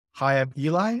Hi, I'm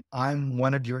Eli. I'm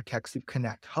one of your TechSoup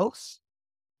Connect hosts,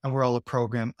 and we're all a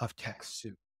program of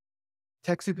TechSoup.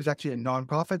 TechSoup is actually a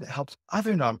nonprofit that helps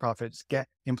other nonprofits get,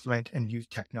 implement, and use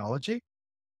technology.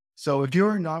 So if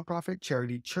you're a nonprofit,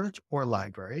 charity, church, or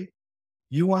library,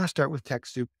 you want to start with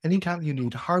TechSoup anytime you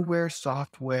need hardware,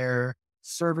 software,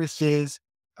 services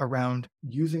around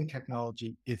using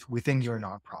technology is within your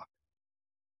nonprofit.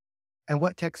 And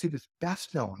what TechSoup is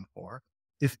best known for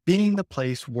is being the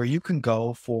place where you can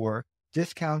go for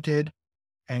discounted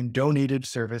and donated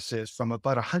services from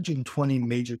about 120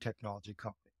 major technology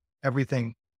companies.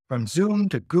 Everything from Zoom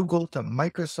to Google to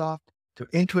Microsoft to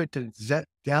Intuit to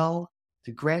Dell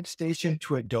to GrantStation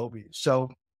to Adobe.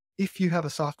 So if you have a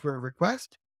software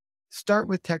request, start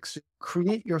with TechSoup,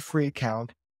 create your free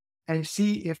account, and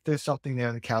see if there's something there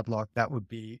in the catalog that would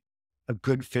be a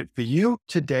good fit for you.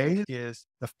 Today is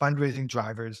the fundraising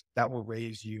drivers that will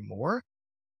raise you more.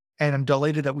 And I'm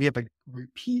delighted that we have a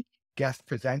repeat guest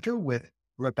presenter with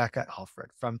Rebecca Alfred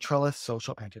from Trellis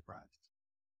Social Enterprise.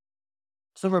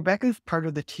 So Rebecca is part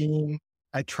of the team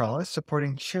at Trellis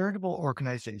supporting charitable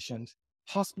organizations,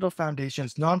 hospital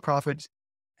foundations, nonprofits,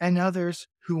 and others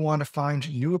who want to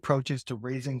find new approaches to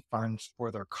raising funds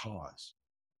for their cause.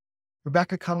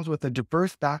 Rebecca comes with a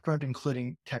diverse background,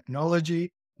 including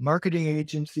technology, marketing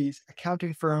agencies,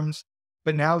 accounting firms,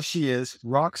 but now she is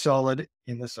rock solid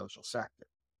in the social sector.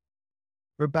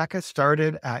 Rebecca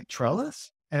started at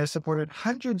Trellis and has supported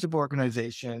hundreds of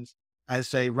organizations as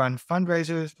they run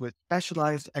fundraisers with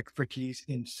specialized expertise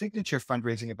in signature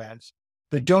fundraising events,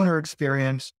 the donor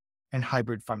experience, and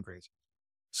hybrid fundraising.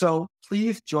 So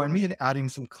please join me in adding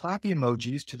some clappy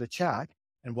emojis to the chat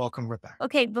and welcome Rebecca.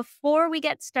 Okay, before we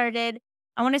get started,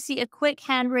 I want to see a quick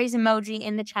hand raise emoji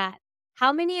in the chat.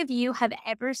 How many of you have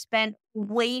ever spent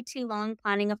way too long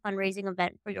planning a fundraising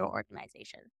event for your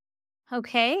organization?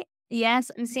 Okay.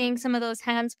 Yes, I'm seeing some of those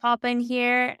hands pop in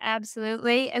here.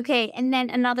 Absolutely. Okay. And then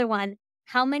another one.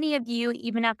 How many of you,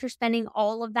 even after spending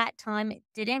all of that time,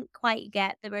 didn't quite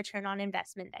get the return on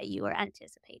investment that you were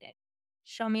anticipating?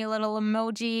 Show me a little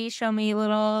emoji. Show me a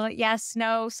little yes,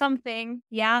 no, something.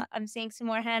 Yeah, I'm seeing some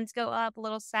more hands go up. A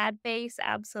little sad face.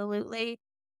 Absolutely.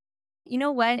 You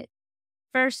know what?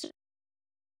 First,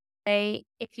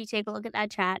 if you take a look at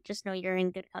that chat, just know you're in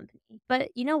good company. But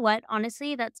you know what?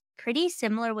 Honestly, that's pretty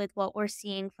similar with what we're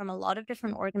seeing from a lot of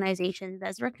different organizations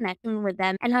as we're connecting with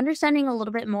them and understanding a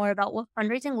little bit more about what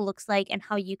fundraising looks like and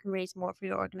how you can raise more for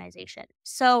your organization.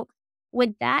 So,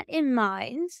 with that in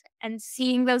mind and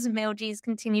seeing those emojis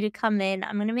continue to come in,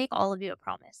 I'm going to make all of you a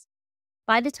promise.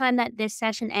 By the time that this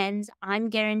session ends, I'm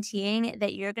guaranteeing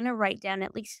that you're going to write down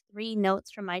at least 3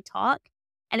 notes from my talk.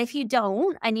 And if you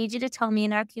don't, I need you to tell me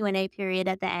in our Q&A period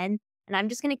at the end. And I'm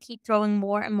just going to keep throwing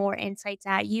more and more insights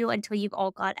at you until you've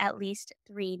all got at least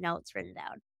 3 notes written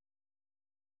down.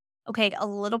 Okay, a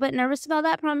little bit nervous about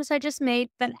that promise I just made,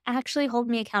 but actually hold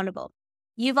me accountable.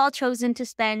 You've all chosen to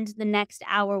spend the next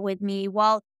hour with me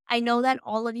while I know that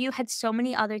all of you had so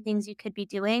many other things you could be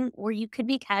doing, or you could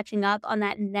be catching up on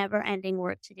that never ending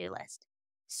work to do list.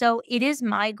 So it is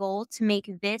my goal to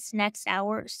make this next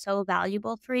hour so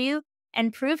valuable for you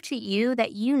and prove to you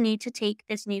that you need to take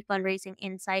this new fundraising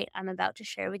insight I'm about to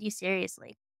share with you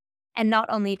seriously. And not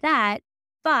only that,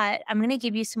 but I'm going to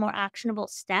give you some more actionable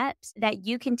steps that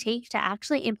you can take to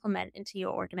actually implement into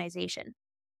your organization.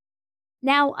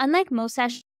 Now, unlike most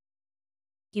sessions,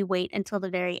 you wait until the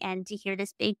very end to hear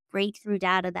this big breakthrough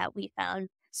data that we found.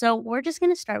 So we're just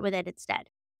going to start with it instead.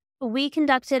 We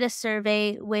conducted a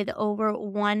survey with over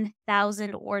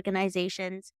 1,000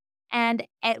 organizations, and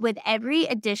with every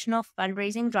additional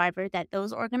fundraising driver that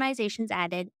those organizations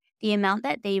added, the amount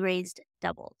that they raised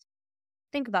doubled.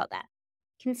 Think about that.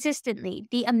 Consistently,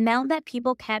 the amount that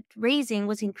people kept raising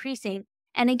was increasing.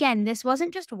 And again, this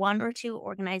wasn't just one or two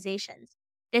organizations.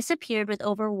 This appeared with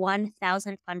over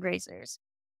 1,000 fundraisers.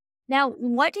 Now,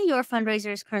 what do your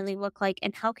fundraisers currently look like,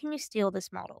 and how can you steal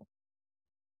this model?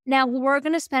 Now, we're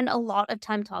going to spend a lot of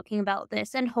time talking about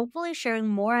this and hopefully sharing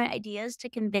more ideas to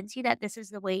convince you that this is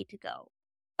the way to go.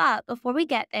 But before we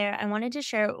get there, I wanted to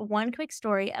share one quick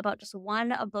story about just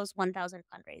one of those 1,000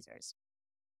 fundraisers.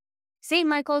 St.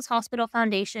 Michael's Hospital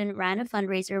Foundation ran a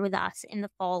fundraiser with us in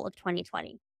the fall of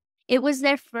 2020. It was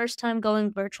their first time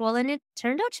going virtual, and it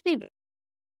turned out to be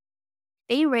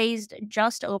they raised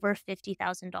just over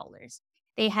 $50,000.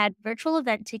 They had virtual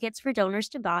event tickets for donors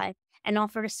to buy and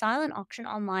offered a silent auction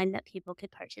online that people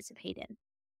could participate in.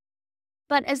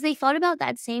 But as they thought about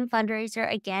that same fundraiser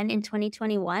again in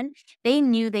 2021, they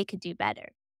knew they could do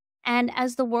better. And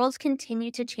as the world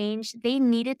continued to change, they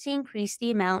needed to increase the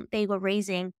amount they were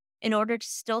raising in order to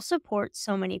still support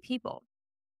so many people.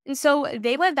 And so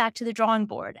they went back to the drawing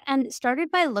board and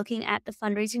started by looking at the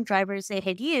fundraising drivers they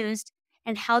had used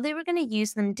and how they were going to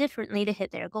use them differently to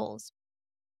hit their goals.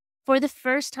 For the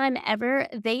first time ever,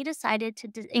 they decided to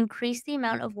increase the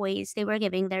amount of ways they were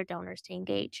giving their donors to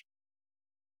engage.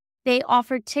 They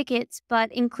offered tickets,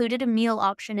 but included a meal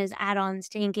option as add ons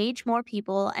to engage more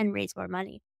people and raise more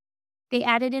money. They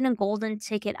added in a golden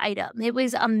ticket item. It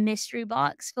was a mystery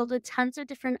box filled with tons of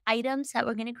different items that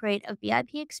were going to create a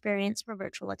VIP experience for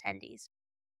virtual attendees.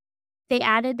 They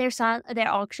added their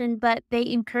auction, but they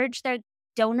encouraged their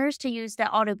donors to use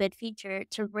the auto bid feature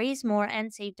to raise more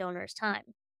and save donors time.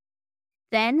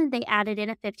 Then they added in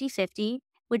a 50-50,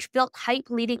 which built hype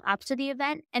leading up to the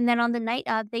event. And then on the night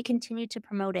of, they continued to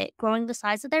promote it, growing the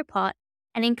size of their pot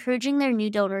and encouraging their new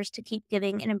donors to keep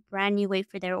giving in a brand new way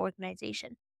for their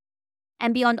organization.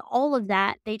 And beyond all of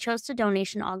that, they chose to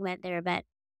donation augment their event.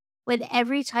 With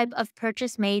every type of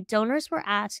purchase made, donors were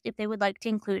asked if they would like to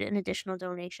include an additional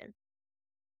donation.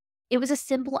 It was a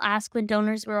simple ask when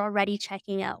donors were already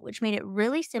checking out, which made it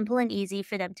really simple and easy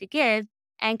for them to give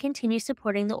and continue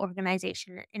supporting the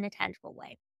organization in a tangible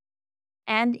way.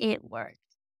 And it worked.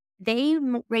 They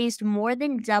raised more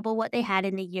than double what they had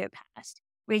in the year past,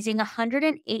 raising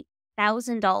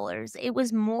 $108,000. It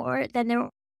was more than they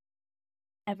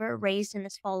ever raised in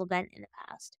this fall event in the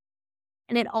past.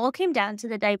 And it all came down to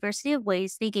the diversity of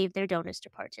ways they gave their donors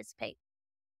to participate.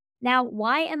 Now,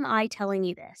 why am I telling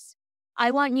you this?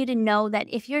 I want you to know that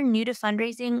if you're new to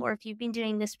fundraising or if you've been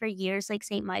doing this for years, like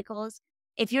St. Michael's,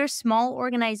 if you're a small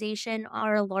organization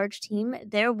or a large team,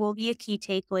 there will be a key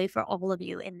takeaway for all of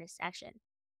you in this session.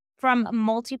 From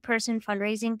multi person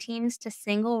fundraising teams to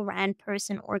single ran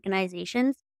person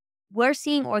organizations, we're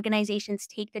seeing organizations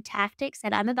take the tactics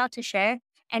that I'm about to share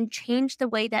and change the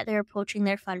way that they're approaching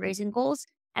their fundraising goals.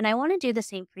 And I want to do the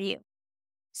same for you.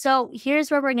 So here's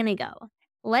where we're going to go.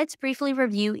 Let's briefly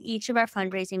review each of our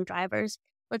fundraising drivers.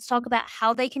 Let's talk about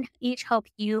how they can each help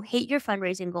you hit your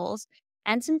fundraising goals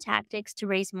and some tactics to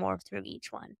raise more through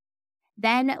each one.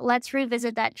 Then let's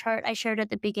revisit that chart I shared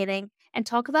at the beginning and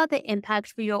talk about the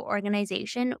impact for your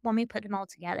organization when we put them all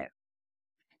together.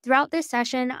 Throughout this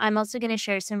session, I'm also going to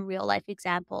share some real life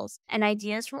examples and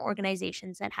ideas from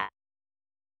organizations that have.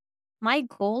 My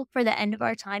goal for the end of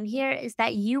our time here is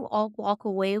that you all walk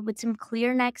away with some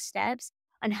clear next steps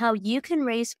on how you can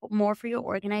raise more for your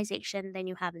organization than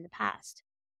you have in the past.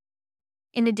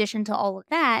 In addition to all of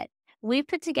that, we've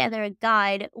put together a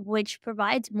guide which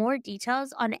provides more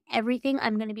details on everything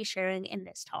I'm going to be sharing in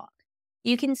this talk.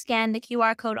 You can scan the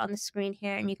QR code on the screen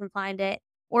here and you can find it.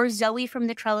 Or Zoe from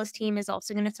the Trellis team is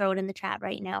also going to throw it in the chat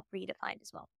right now for you to find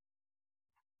as well.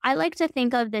 I like to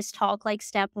think of this talk like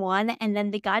step 1 and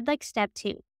then the guide like step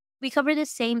 2. We cover the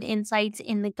same insights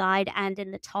in the guide and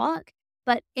in the talk,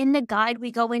 but in the guide,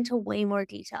 we go into way more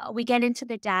detail. We get into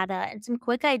the data and some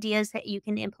quick ideas that you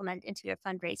can implement into your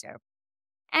fundraiser.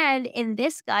 And in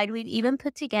this guide, we've even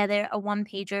put together a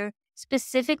one-pager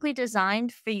specifically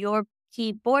designed for your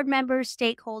key board members,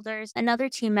 stakeholders, and other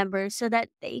team members so that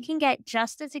they can get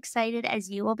just as excited as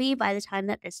you will be by the time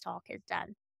that this talk is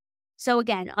done. So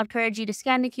again, I encourage you to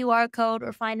scan the QR code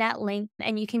or find that link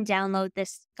and you can download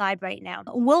this guide right now.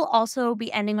 We'll also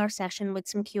be ending our session with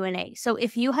some Q&A. So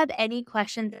if you have any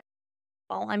questions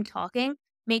while I'm talking,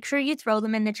 make sure you throw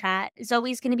them in the chat.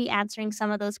 Zoe's going to be answering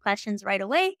some of those questions right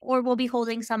away, or we'll be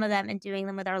holding some of them and doing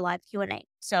them with our live Q&A.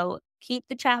 So keep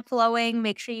the chat flowing.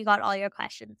 Make sure you got all your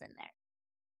questions in there.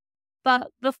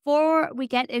 But before we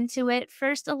get into it,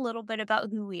 first a little bit about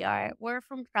who we are. We're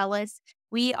from Trellis.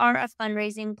 We are a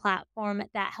fundraising platform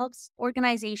that helps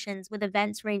organizations with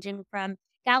events ranging from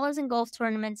galas and golf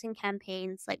tournaments and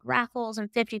campaigns like raffles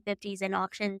and 50-50s and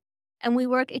auctions. And we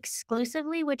work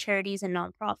exclusively with charities and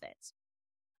nonprofits.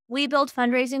 We build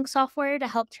fundraising software to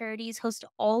help charities host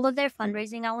all of their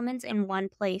fundraising elements in one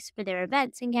place for their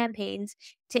events and campaigns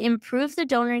to improve the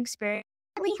donor experience.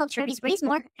 We help charities raise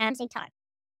more and save time.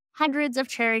 Hundreds of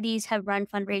charities have run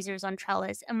fundraisers on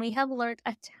Trellis, and we have learned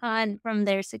a ton from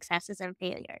their successes and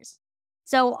failures.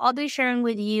 So I'll be sharing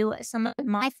with you some of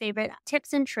my favorite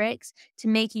tips and tricks to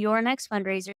make your next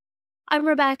fundraiser. I'm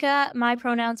Rebecca. My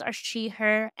pronouns are she,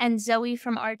 her, and Zoe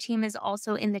from our team is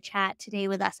also in the chat today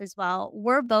with us as well.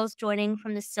 We're both joining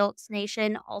from the Silts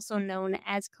Nation, also known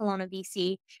as Kelowna,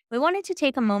 BC. We wanted to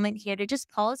take a moment here to just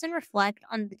pause and reflect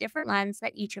on the different lands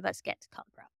that each of us get to come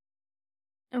from.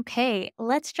 Okay,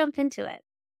 let's jump into it.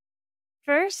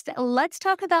 First, let's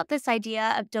talk about this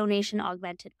idea of donation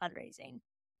augmented fundraising.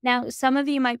 Now, some of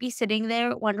you might be sitting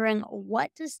there wondering,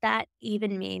 what does that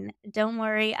even mean? Don't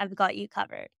worry, I've got you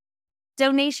covered.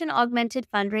 Donation augmented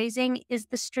fundraising is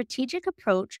the strategic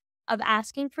approach of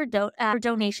asking for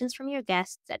donations from your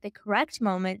guests at the correct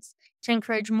moments to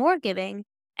encourage more giving,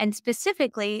 and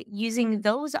specifically using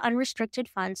those unrestricted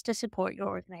funds to support your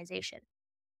organization.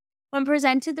 When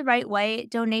presented the right way,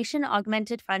 donation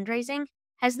augmented fundraising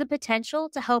has the potential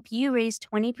to help you raise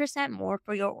 20% more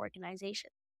for your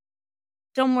organization.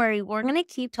 Don't worry, we're going to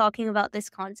keep talking about this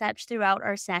concept throughout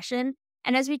our session.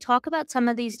 And as we talk about some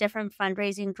of these different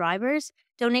fundraising drivers,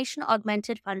 donation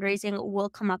augmented fundraising will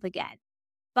come up again.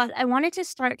 But I wanted to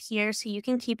start here so you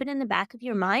can keep it in the back of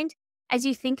your mind as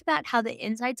you think about how the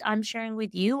insights I'm sharing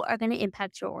with you are going to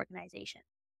impact your organization.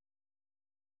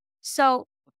 So,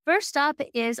 first up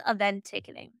is event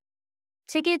ticketing.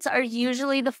 Tickets are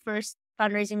usually the first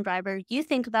fundraising driver you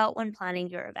think about when planning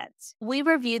your events. We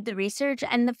reviewed the research,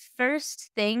 and the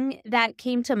first thing that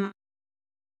came to mind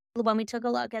when we took a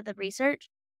look at the research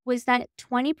was that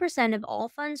 20% of all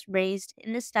funds raised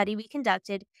in the study we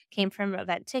conducted came from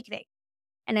event ticketing.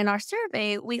 And in our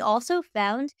survey, we also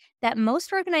found that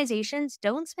most organizations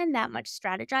don't spend that much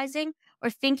strategizing or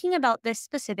thinking about this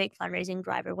specific fundraising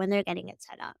driver when they're getting it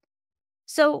set up.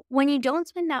 So, when you don't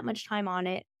spend that much time on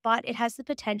it, but it has the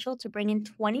potential to bring in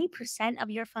 20% of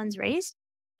your funds raised,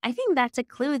 I think that's a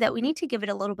clue that we need to give it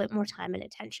a little bit more time and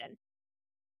attention.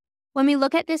 When we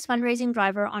look at this fundraising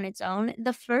driver on its own,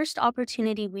 the first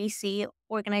opportunity we see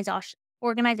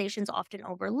organizations often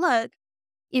overlook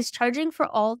is charging for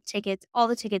all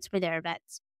the tickets for their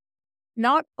events.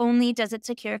 Not only does it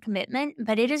secure commitment,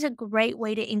 but it is a great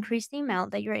way to increase the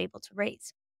amount that you're able to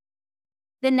raise.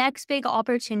 The next big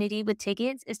opportunity with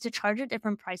tickets is to charge at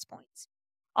different price points.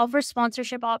 Offer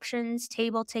sponsorship options,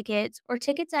 table tickets, or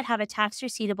tickets that have a tax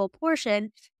receivable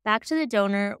portion back to the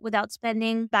donor without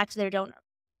spending back to their donor.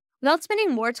 Without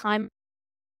spending more time,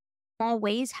 small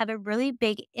ways have a really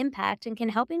big impact and can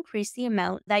help increase the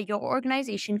amount that your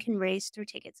organization can raise through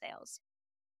ticket sales.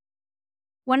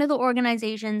 One of the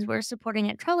organizations we're supporting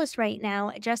at Trellis right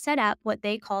now just set up what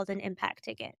they called an impact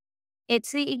ticket.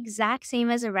 It's the exact same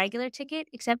as a regular ticket,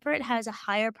 except for it has a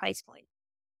higher price point.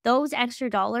 Those extra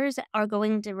dollars are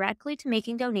going directly to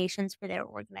making donations for their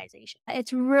organization.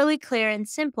 It's really clear and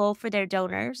simple for their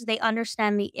donors. They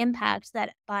understand the impact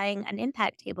that buying an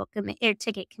impact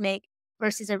ticket can make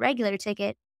versus a regular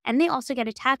ticket, and they also get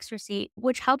a tax receipt,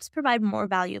 which helps provide more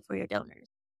value for your donors.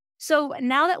 So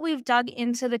now that we've dug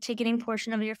into the ticketing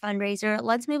portion of your fundraiser,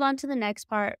 let's move on to the next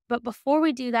part. But before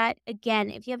we do that, again,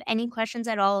 if you have any questions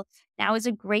at all, now is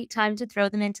a great time to throw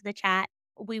them into the chat.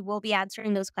 We will be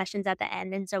answering those questions at the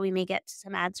end, and so we may get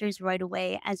some answers right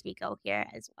away as we go here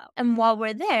as well. And while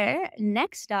we're there,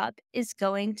 next up is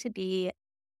going to be,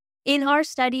 in our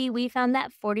study, we found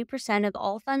that 40% of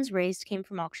all funds raised came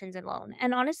from auctions alone.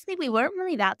 And honestly, we weren't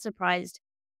really that surprised.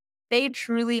 They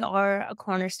truly are a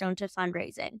cornerstone to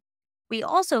fundraising. We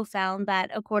also found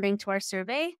that, according to our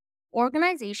survey,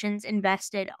 organizations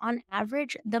invested on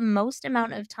average the most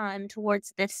amount of time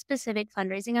towards this specific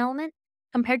fundraising element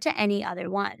compared to any other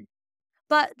one.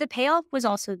 But the payoff was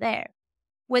also there.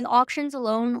 With auctions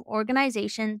alone,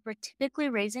 organizations were typically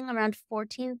raising around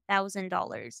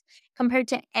 $14,000 compared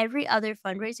to every other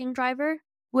fundraising driver,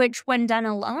 which, when done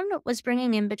alone, was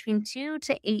bringing in between $2,000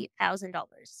 to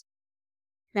 $8,000.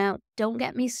 Now, don't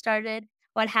get me started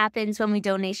what happens when we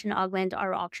donation augment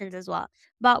our auctions as well,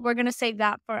 but we're going to save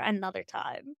that for another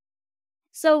time.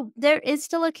 So, there is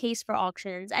still a case for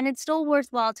auctions, and it's still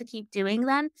worthwhile to keep doing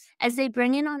them as they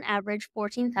bring in on average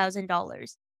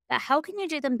 $14,000. But how can you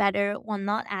do them better while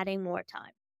not adding more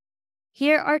time?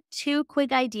 Here are two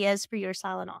quick ideas for your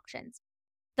silent auctions.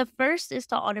 The first is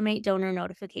to automate donor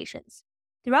notifications.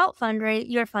 Throughout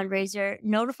your fundraiser,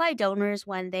 notify donors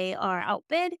when they are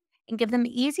outbid and give them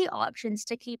easy options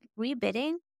to keep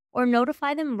rebidding or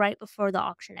notify them right before the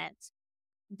auction ends.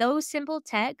 Those simple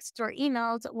texts or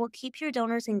emails will keep your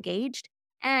donors engaged,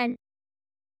 and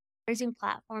a fundraising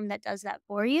platform that does that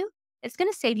for you, it's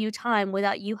going to save you time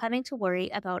without you having to worry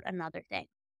about another thing.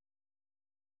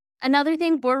 Another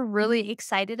thing we're really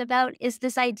excited about is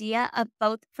this idea of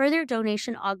both further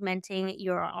donation augmenting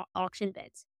your auction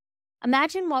bids.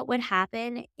 Imagine what would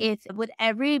happen if, with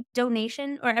every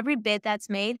donation or every bid that's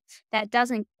made that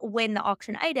doesn't win the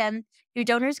auction item, your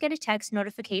donors get a text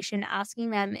notification asking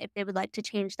them if they would like to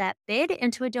change that bid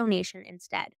into a donation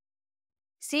instead.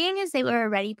 Seeing as they were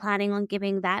already planning on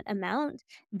giving that amount,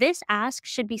 this ask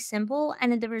should be simple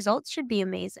and the results should be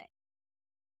amazing.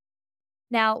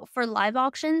 Now, for live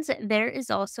auctions, there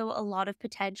is also a lot of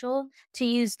potential to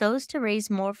use those to raise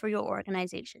more for your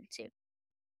organization too.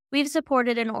 We've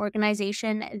supported an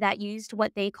organization that used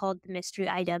what they called the mystery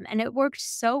item, and it worked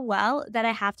so well that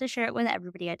I have to share it with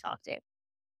everybody I talk to.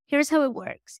 Here's how it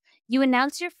works. You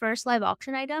announce your first live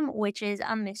auction item, which is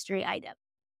a mystery item.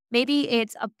 Maybe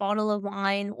it's a bottle of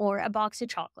wine or a box of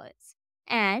chocolates.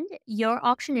 And your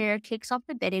auctioneer kicks off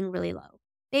the bidding really low.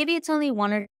 Maybe it's only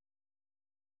one or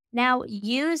now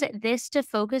use this to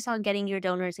focus on getting your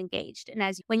donors engaged. And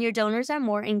as when your donors are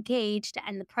more engaged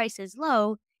and the price is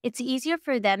low, it's easier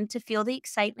for them to feel the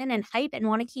excitement and hype and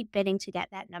want to keep bidding to get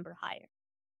that number higher.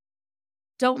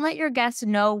 Don't let your guests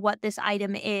know what this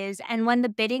item is. And when the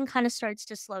bidding kind of starts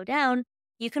to slow down,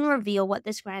 you can reveal what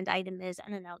this grand item is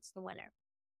and announce the winner.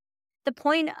 The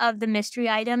point of the mystery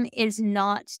item is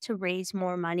not to raise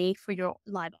more money for your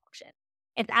live auction.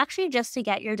 It's actually just to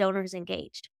get your donors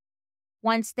engaged.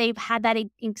 Once they've had that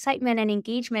excitement and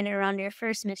engagement around your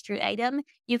first mystery item,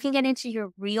 you can get into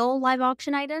your real live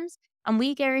auction items, and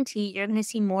we guarantee you're going to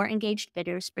see more engaged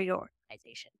bidders for your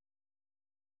organization.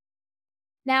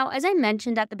 Now, as I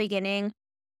mentioned at the beginning,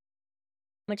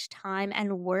 much time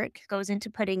and work goes into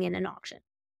putting in an auction.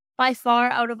 By far,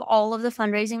 out of all of the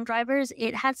fundraising drivers,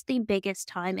 it has the biggest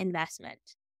time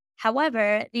investment.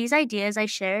 However, these ideas I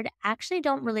shared actually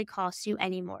don't really cost you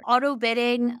any more. Auto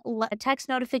bidding, text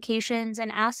notifications,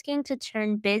 and asking to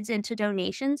turn bids into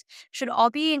donations should all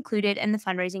be included in the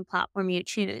fundraising platform you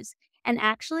choose. And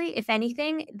actually, if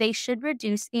anything, they should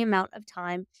reduce the amount of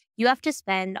time you have to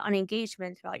spend on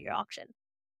engagement throughout your auction.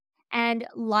 And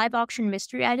live auction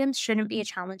mystery items shouldn't be a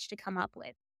challenge to come up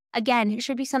with. Again, it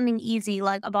should be something easy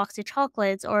like a box of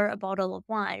chocolates or a bottle of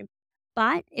wine.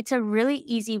 But it's a really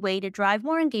easy way to drive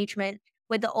more engagement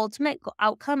with the ultimate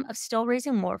outcome of still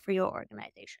raising more for your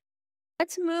organization.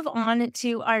 Let's move on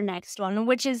to our next one,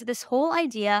 which is this whole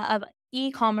idea of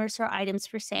e-commerce or items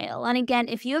for sale. And again,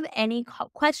 if you have any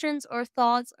questions or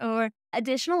thoughts or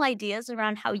additional ideas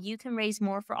around how you can raise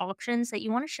more for auctions that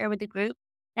you want to share with the group,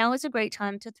 now is a great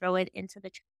time to throw it into the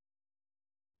chat.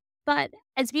 But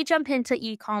as we jump into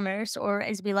e-commerce, or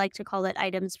as we like to call it,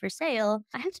 items for sale,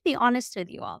 I have to be honest with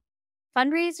you all.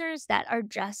 Fundraisers that are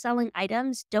just selling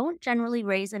items don't generally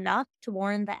raise enough to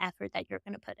warrant the effort that you're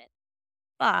going to put in.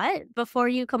 But before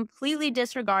you completely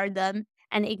disregard them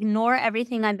and ignore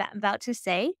everything I'm about to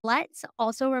say, let's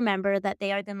also remember that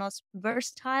they are the most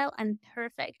versatile and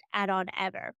perfect add on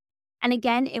ever. And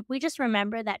again, if we just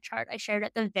remember that chart I shared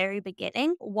at the very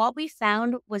beginning, what we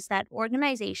found was that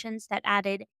organizations that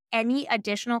added any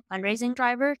additional fundraising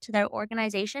driver to their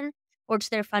organization or to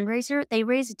their fundraiser, they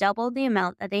raised double the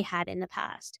amount that they had in the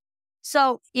past.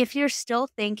 So if you're still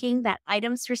thinking that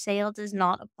items for sale does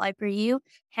not apply for you,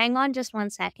 hang on just one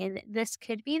second. This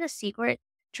could be the secret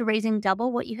to raising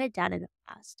double what you had done in the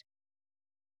past.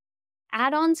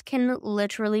 Add ons can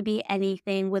literally be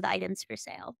anything with items for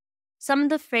sale. Some of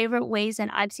the favorite ways that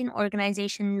I've seen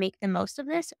organizations make the most of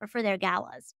this are for their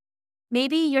galas.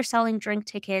 Maybe you're selling drink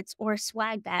tickets or a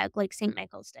swag bag like St.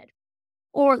 Michael's did.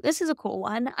 Or this is a cool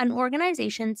one, an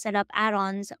organization set up add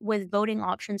ons with voting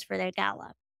options for their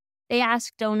gala. They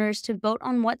ask donors to vote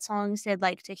on what songs they'd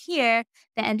like to hear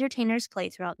the entertainers play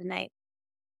throughout the night.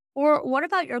 Or what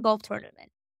about your golf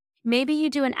tournament? Maybe you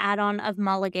do an add on of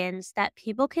mulligans that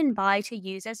people can buy to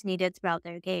use as needed throughout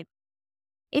their game.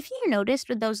 If you noticed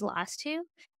with those last two,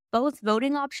 both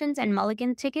voting options and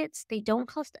mulligan tickets, they don't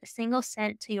cost a single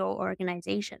cent to your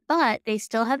organization, but they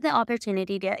still have the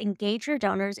opportunity to engage your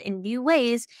donors in new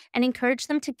ways and encourage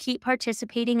them to keep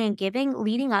participating and giving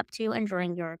leading up to and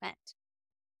during your event.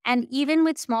 And even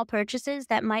with small purchases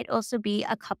that might also be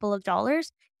a couple of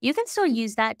dollars, you can still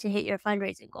use that to hit your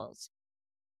fundraising goals.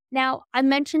 Now, I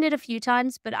mentioned it a few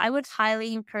times, but I would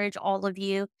highly encourage all of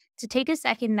you to take a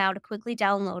second now to quickly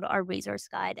download our resource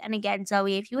guide. And again,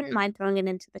 Zoe, if you wouldn't mind throwing it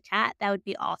into the chat, that would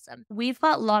be awesome. We've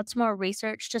got lots more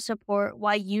research to support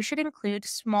why you should include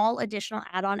small additional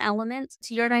add on elements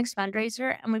to your next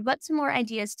fundraiser. And we've got some more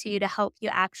ideas too to help you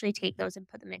actually take those and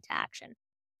put them into action.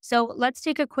 So let's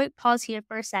take a quick pause here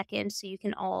for a second so you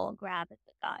can all grab the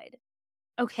guide.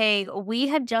 Okay, we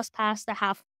have just passed the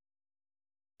half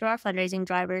to our fundraising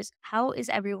drivers. How is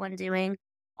everyone doing?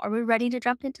 Are we ready to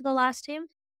jump into the last two?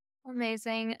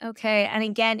 Amazing. Okay. And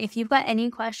again, if you've got any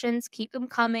questions, keep them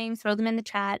coming, throw them in the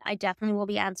chat. I definitely will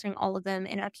be answering all of them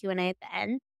in our Q&A at the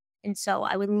end. And so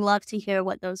I would love to hear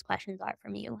what those questions are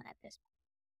from you at this point.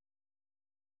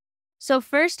 So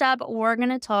first up, we're going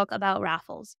to talk about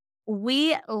raffles.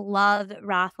 We love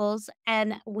raffles,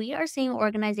 and we are seeing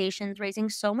organizations raising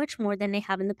so much more than they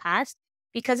have in the past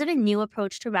because of a new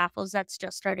approach to raffles that's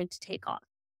just starting to take off.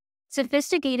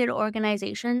 Sophisticated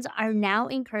organizations are now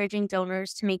encouraging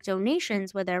donors to make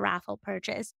donations with their raffle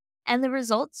purchase, and the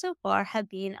results so far have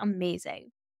been amazing.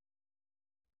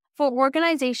 For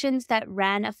organizations that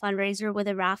ran a fundraiser with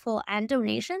a raffle and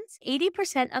donations,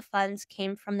 80% of funds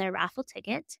came from their raffle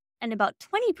ticket, and about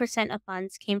 20% of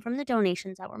funds came from the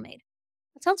donations that were made.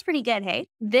 Sounds pretty good, hey?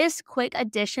 This quick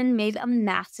addition made a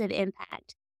massive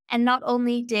impact. And not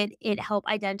only did it help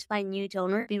identify new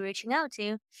donors to be reaching out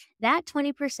to, that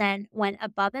 20% went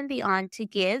above and beyond to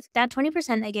give. That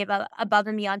 20% they gave above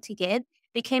and beyond to give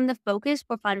became the focus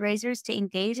for fundraisers to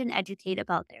engage and educate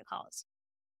about their cause.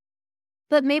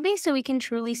 But maybe so we can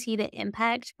truly see the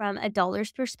impact from a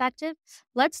dollar's perspective,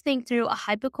 let's think through a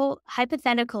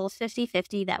hypothetical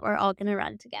 50-50 that we're all going to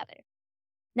run together.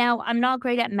 Now, I'm not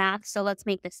great at math, so let's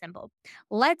make this simple.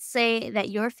 Let's say that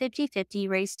your 50-50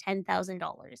 raised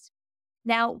 $10,000.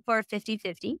 Now, for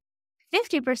 50-50,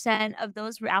 50% of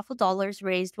those raffle dollars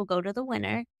raised will go to the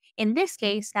winner. In this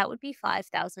case, that would be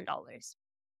 $5,000.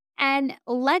 And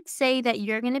let's say that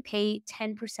you're going to pay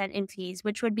 10% in fees,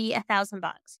 which would be $1,000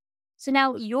 bucks. So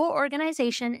now your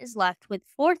organization is left with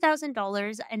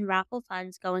 $4,000 in raffle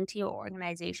funds going to your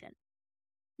organization.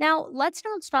 Now, let's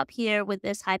not stop here with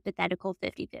this hypothetical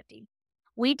 50-50.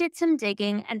 We did some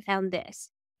digging and found this.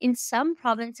 In some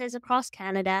provinces across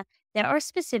Canada, there are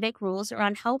specific rules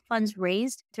around how funds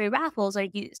raised through raffles are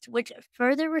used, which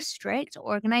further restrict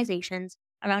organizations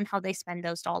around how they spend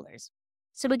those dollars.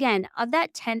 So again, of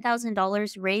that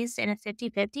 $10,000 raised in a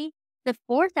 50-50, the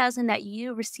 $4,000 that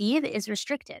you receive is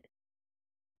restricted.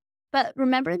 But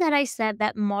remember that I said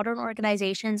that modern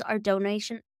organizations are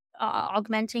donation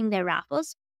augmenting their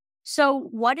raffles? So,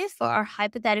 what if for our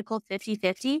hypothetical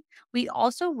 50-50, we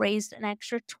also raised an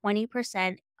extra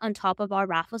 20% on top of our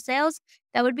raffle sales?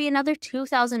 That would be another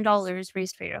 $2,000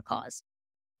 raised for your cause.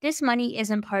 This money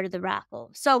isn't part of the raffle,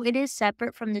 so it is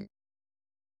separate from the,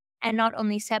 and not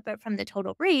only separate from the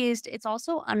total raised, it's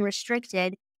also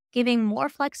unrestricted, giving more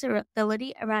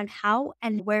flexibility around how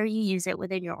and where you use it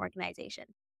within your organization.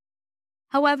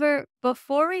 However,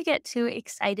 before we get too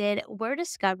excited, we're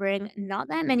discovering not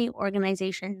that many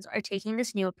organizations are taking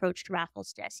this new approach to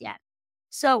raffles just yet.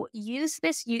 So use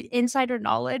this insider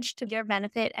knowledge to your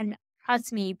benefit and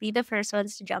trust me, be the first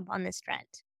ones to jump on this trend.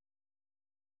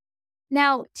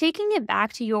 Now, taking it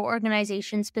back to your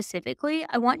organization specifically,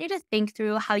 I want you to think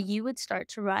through how you would start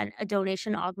to run a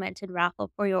donation augmented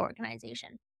raffle for your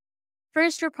organization.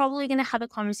 First, you're probably going to have a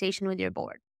conversation with your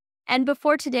board. And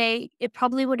before today, it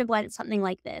probably would have went something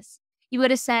like this. You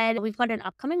would have said, we've got an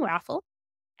upcoming raffle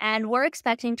and we're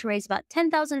expecting to raise about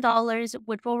 $10,000,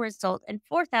 which will result in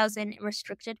 4,000 in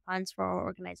restricted funds for our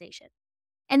organization.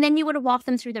 And then you would have walked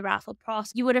them through the raffle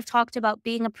process. You would have talked about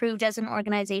being approved as an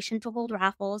organization to hold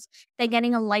raffles, then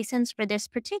getting a license for this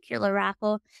particular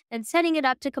raffle, then setting it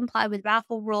up to comply with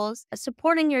raffle rules,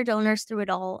 supporting your donors through it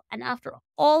all. And after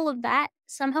all of that,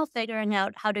 somehow figuring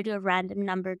out how to do a random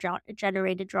number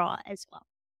generated draw as well.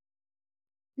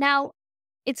 Now,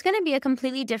 it's going to be a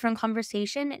completely different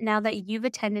conversation now that you've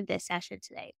attended this session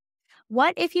today.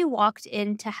 What if you walked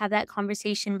in to have that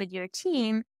conversation with your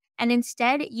team and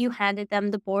instead you handed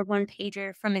them the board one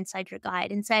pager from inside your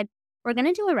guide and said, we're going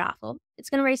to do a raffle. It's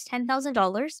going to raise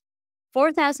 $10,000.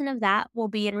 4,000 of that will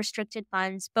be in restricted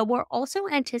funds, but we're also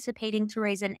anticipating to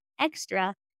raise an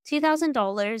extra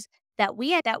 $2,000 that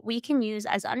we can use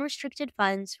as unrestricted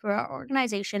funds for our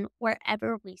organization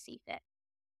wherever we see fit.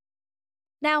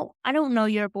 Now, I don't know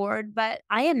your board, but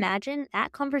I imagine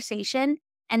that conversation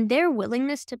and their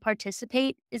willingness to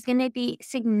participate is going to be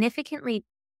significantly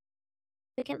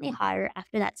higher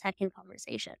after that second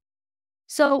conversation.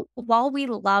 So while we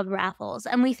love raffles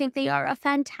and we think they are a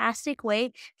fantastic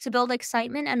way to build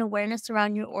excitement and awareness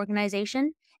around your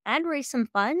organization and raise some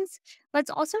funds,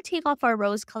 let's also take off our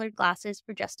rose colored glasses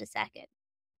for just a second.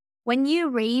 When you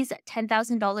raise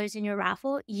 $10,000 in your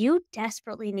raffle, you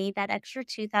desperately need that extra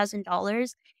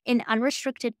 $2,000 in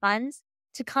unrestricted funds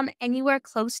to come anywhere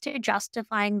close to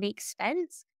justifying the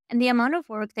expense and the amount of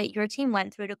work that your team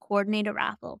went through to coordinate a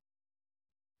raffle.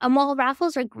 And while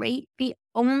raffles are great, the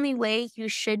only way you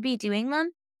should be doing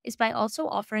them is by also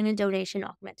offering a donation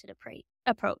augmented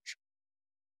approach.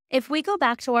 If we go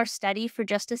back to our study for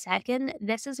just a second,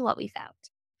 this is what we found.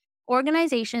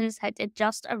 Organizations that did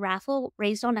just a raffle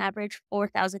raised on average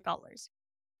 $4,000.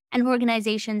 And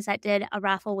organizations that did a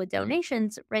raffle with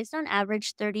donations raised on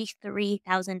average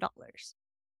 $33,000.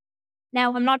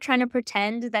 Now, I'm not trying to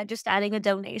pretend that just adding a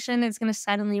donation is going to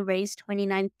suddenly raise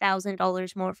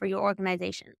 $29,000 more for your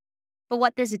organization. But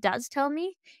what this does tell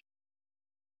me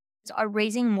is are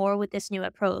raising more with this new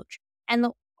approach. And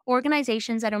the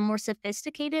organizations that are more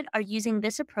sophisticated are using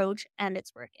this approach and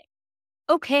it's working.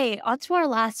 Okay, on to our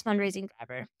last fundraising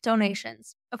driver,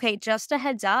 donations. Okay, just a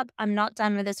heads up, I'm not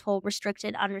done with this whole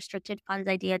restricted, unrestricted funds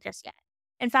idea just yet.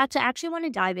 In fact, I actually want to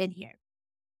dive in here.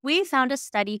 We found a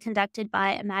study conducted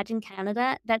by Imagine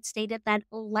Canada that stated that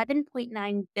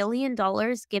 $11.9 billion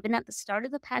given at the start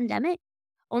of the pandemic,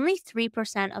 only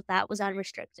 3% of that was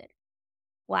unrestricted.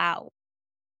 Wow.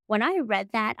 When I read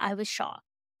that, I was shocked.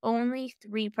 Only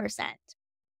 3%.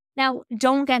 Now,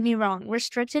 don't get me wrong,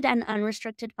 restricted and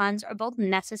unrestricted funds are both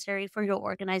necessary for your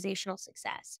organizational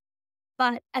success.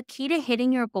 But a key to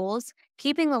hitting your goals,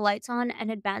 keeping the lights on,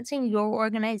 and advancing your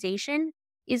organization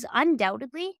is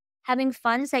undoubtedly having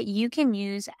funds that you can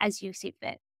use as you see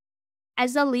fit.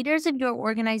 As the leaders of your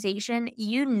organization,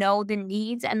 you know the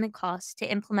needs and the costs to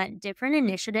implement different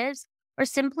initiatives or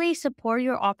simply support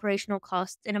your operational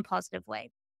costs in a positive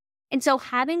way. And so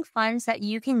having funds that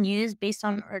you can use based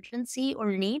on urgency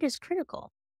or need is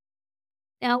critical.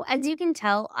 Now, as you can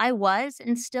tell, I was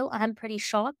and still am pretty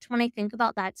shocked when I think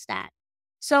about that stat.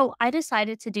 So I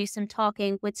decided to do some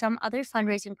talking with some other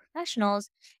fundraising professionals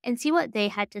and see what they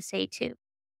had to say too.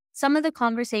 Some of the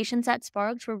conversations that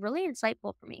sparked were really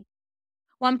insightful for me.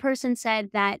 One person said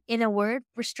that, in a word,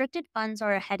 restricted funds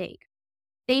are a headache.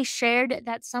 They shared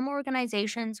that some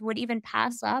organizations would even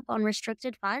pass up on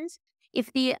restricted funds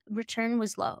if the return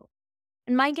was low.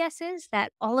 And my guess is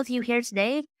that all of you here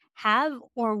today have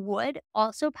or would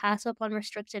also pass up on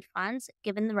restricted funds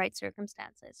given the right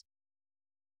circumstances.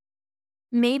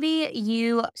 Maybe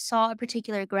you saw a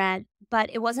particular grant, but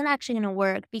it wasn't actually going to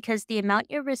work because the amount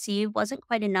you received wasn't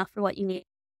quite enough for what you need.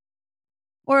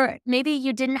 Or maybe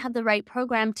you didn't have the right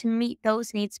program to meet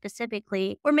those needs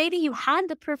specifically. Or maybe you had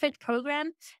the perfect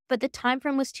program, but the time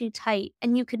frame was too tight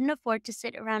and you couldn't afford to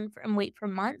sit around and wait for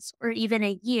months or even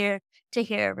a year to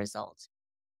hear a result.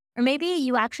 Or maybe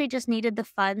you actually just needed the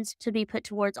funds to be put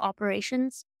towards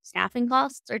operations, staffing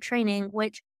costs, or training,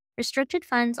 which restricted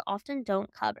funds often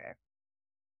don't cover.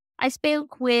 I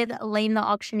spoke with Lane the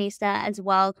auctionista as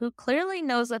well, who clearly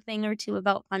knows a thing or two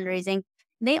about fundraising.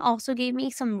 They also gave me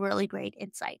some really great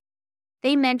insight.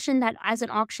 They mentioned that as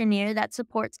an auctioneer that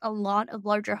supports a lot of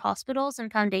larger hospitals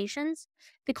and foundations,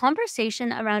 the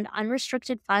conversation around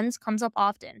unrestricted funds comes up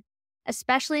often.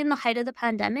 Especially in the height of the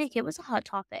pandemic, it was a hot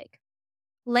topic.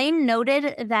 Lane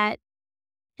noted that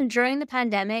during the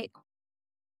pandemic,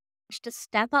 to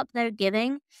step up their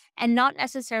giving and not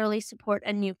necessarily support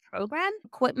a new program,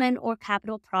 equipment, or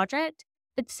capital project,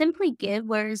 but simply give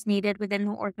where is needed within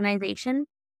the organization.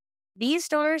 These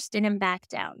donors didn't back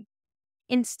down.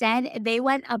 Instead, they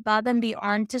went above and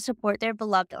beyond to support their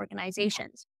beloved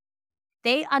organizations.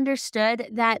 They understood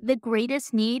that the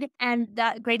greatest need and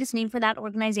that greatest need for that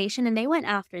organization, and they went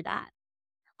after that.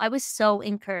 I was so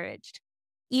encouraged.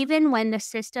 Even when the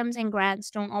systems and grants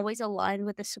don't always align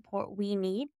with the support we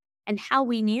need and how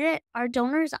we need it, our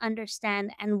donors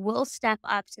understand and will step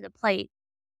up to the plate.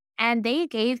 And they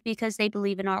gave because they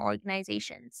believe in our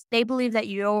organizations. They believe that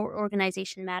your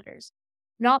organization matters,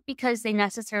 not because they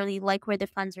necessarily like where the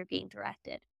funds are being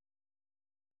directed.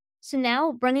 So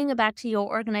now, bringing it back to your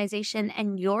organization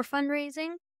and your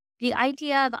fundraising, the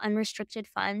idea of unrestricted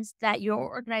funds that your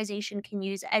organization can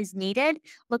use as needed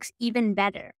looks even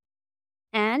better.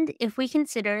 And if we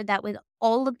consider that with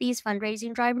all of these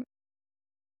fundraising drivers,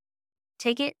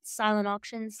 tickets, silent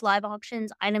auctions, live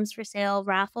auctions, items for sale,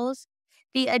 raffles,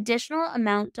 the additional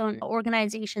amount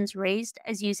organizations raised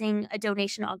as using a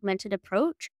donation augmented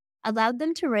approach allowed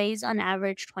them to raise on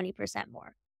average 20%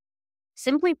 more.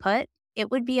 Simply put, it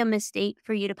would be a mistake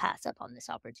for you to pass up on this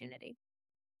opportunity.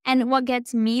 And what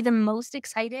gets me the most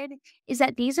excited is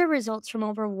that these are results from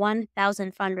over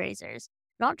 1,000 fundraisers,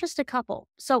 not just a couple.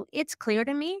 So it's clear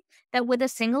to me that with a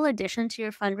single addition to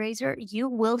your fundraiser, you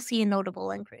will see a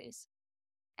notable increase.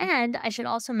 And I should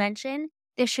also mention,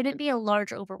 this shouldn't be a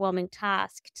large, overwhelming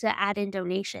task to add in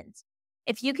donations.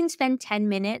 If you can spend 10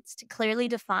 minutes to clearly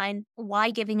define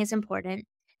why giving is important,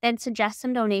 then suggest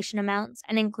some donation amounts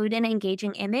and include an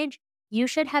engaging image, you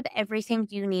should have everything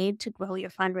you need to grow your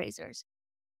fundraisers.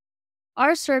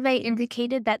 Our survey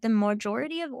indicated that the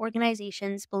majority of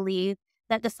organizations believe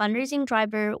that the fundraising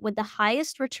driver with the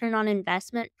highest return on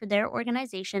investment for their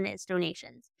organization is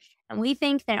donations. And we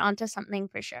think they're onto something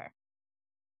for sure.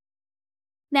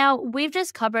 Now, we've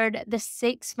just covered the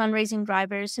 6 fundraising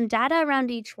drivers, some data around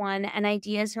each one, and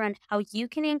ideas around how you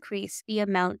can increase the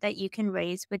amount that you can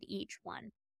raise with each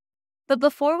one. But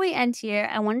before we end here,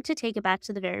 I wanted to take it back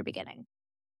to the very beginning.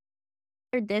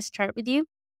 This chart with you.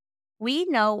 We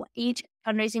know each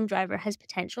fundraising driver has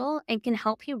potential and can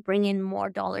help you bring in more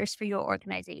dollars for your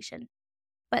organization.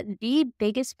 But the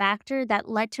biggest factor that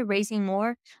led to raising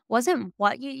more wasn't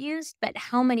what you used, but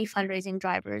how many fundraising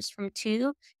drivers from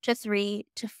 2 to 3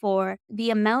 to 4, the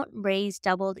amount raised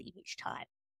doubled each time.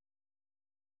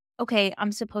 Okay,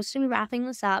 I'm supposed to be wrapping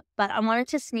this up, but I wanted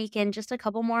to sneak in just a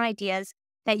couple more ideas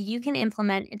that you can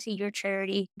implement into your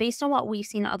charity based on what we've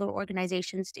seen other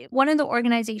organizations do. One of the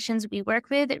organizations we work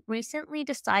with recently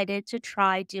decided to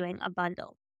try doing a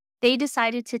bundle. They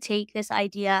decided to take this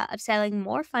idea of selling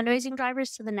more fundraising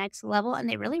drivers to the next level, and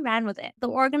they really ran with it. The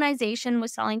organization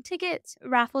was selling tickets,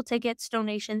 raffle tickets,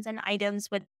 donations, and items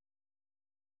with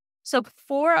so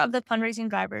four of the fundraising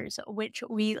drivers, which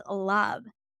we love,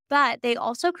 but they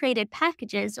also created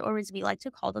packages, or as we like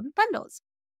to call them, bundles.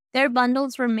 Their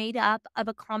bundles were made up of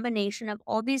a combination of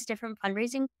all these different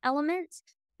fundraising elements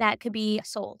that could be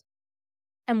sold.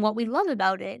 And what we love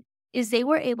about it is they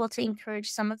were able to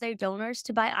encourage some of their donors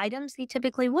to buy items they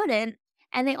typically wouldn't.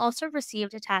 And they also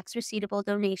received a tax receivable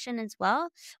donation as well,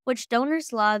 which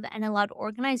donors love and allowed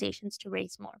organizations to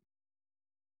raise more.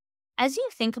 As you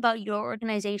think about your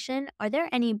organization, are there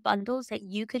any bundles that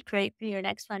you could create for your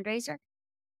next fundraiser?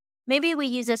 Maybe we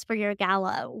use this for your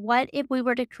gala. What if we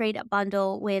were to create a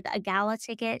bundle with a gala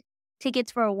ticket,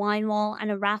 tickets for a wine wall,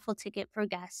 and a raffle ticket for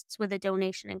guests with a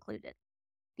donation included?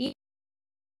 The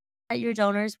that your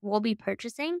donors will be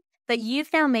purchasing, but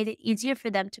you've now made it easier for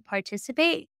them to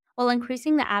participate while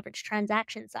increasing the average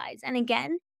transaction size. And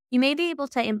again, you may be able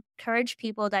to encourage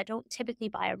people that don't typically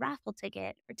buy a raffle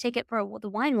ticket or ticket for the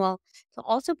wine wall to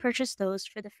also purchase those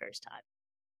for the first time.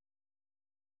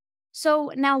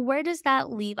 So now where does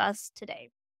that leave us today?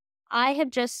 I have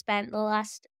just spent the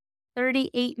last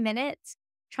 38 minutes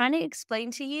trying to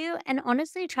explain to you and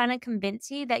honestly trying to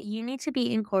convince you that you need to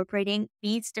be incorporating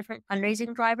these different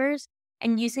fundraising drivers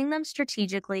and using them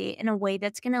strategically in a way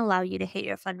that's going to allow you to hit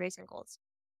your fundraising goals.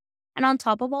 And on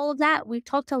top of all of that, we've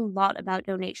talked a lot about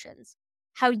donations,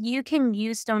 how you can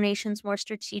use donations more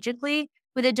strategically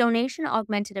with a donation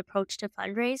augmented approach to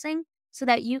fundraising so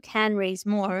that you can raise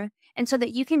more and so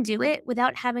that you can do it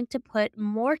without having to put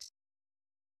more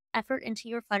effort into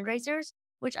your fundraisers,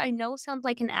 which I know sounds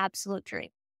like an absolute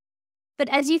dream. But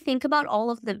as you think about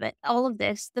all of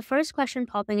this, the first question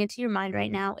popping into your mind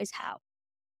right now is how.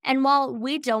 And while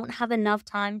we don't have enough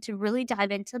time to really dive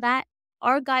into that,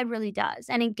 our guide really does.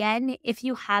 And again, if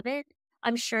you haven't,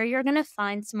 I'm sure you're going to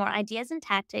find some more ideas and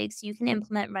tactics you can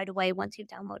implement right away once you've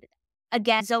downloaded it.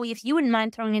 Again, Zoe, if you wouldn't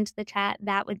mind throwing into the chat,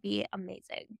 that would be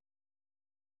amazing.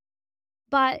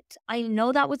 But I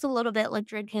know that was a little bit like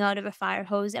drinking out of a fire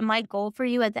hose. And my goal for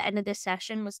you at the end of this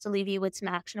session was to leave you with some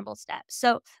actionable steps.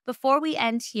 So before we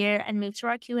end here and move to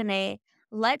our Q&A,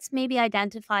 let's maybe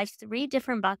identify 3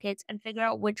 different buckets and figure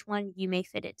out which one you may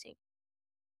fit into.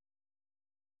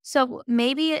 So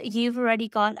maybe you've already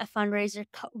got a fundraiser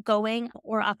going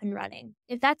or up and running.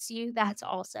 If that's you, that's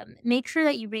awesome. Make sure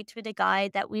that you read through the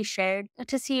guide that we shared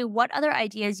to see what other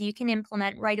ideas you can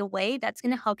implement right away that's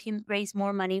going to help you raise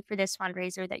more money for this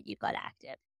fundraiser that you've got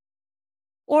active.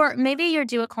 Or maybe you're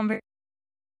due a conversation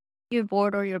with your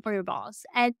board or your boss,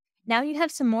 and now you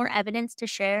have some more evidence to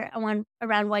share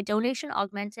around why donation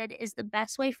augmented is the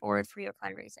best way forward for your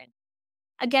fundraising.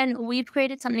 Again, we've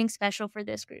created something special for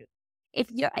this group. If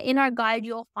you're in our guide,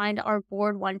 you'll find our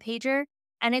board one pager,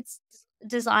 and it's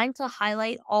designed to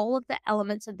highlight all of the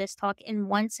elements of this talk in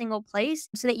one single place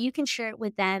so that you can share it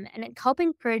with them and it help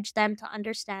encourage them to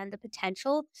understand the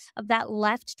potential of that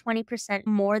left 20%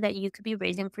 more that you could be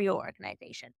raising for your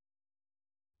organization.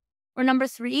 Or number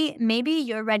 3, maybe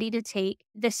you're ready to take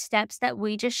the steps that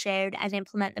we just shared and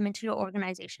implement them into your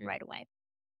organization right away.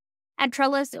 At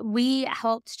Trellis, we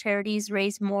helped charities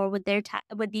raise more with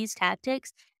with these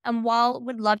tactics. And while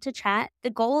we'd love to chat, the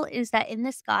goal is that in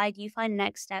this guide, you find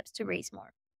next steps to raise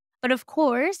more. But of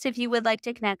course, if you would like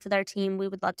to connect with our team, we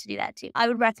would love to do that too. I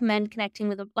would recommend connecting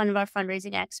with one of our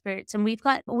fundraising experts. And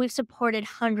we've supported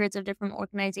hundreds of different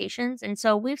organizations. And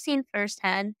so we've seen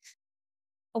firsthand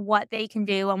what they can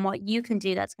do and what you can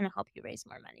do that's going to help you raise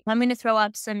more money. I'm going to throw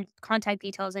up some contact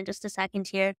details in just a second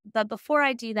here. But before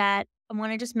I do that, I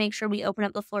want to just make sure we open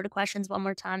up the floor to questions one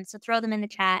more time. So throw them in the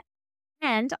chat.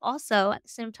 And also at the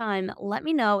same time, let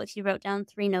me know if you wrote down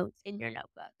 3 notes in your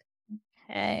notebook.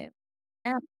 Okay.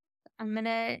 Yeah. I'm going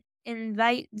to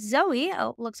invite Zoe.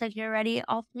 Oh, looks like you're already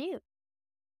off mute.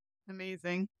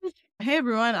 Amazing. Hey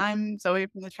everyone, I'm Zoe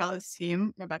from the Trellis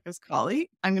team, Rebecca's colleague.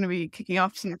 I'm going to be kicking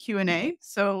off some Q&A.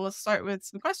 So we'll start with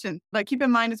some questions. But keep in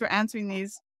mind as we're answering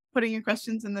these, putting your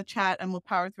questions in the chat and we'll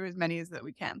power through as many as that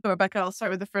we can. So Rebecca, I'll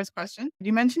start with the first question.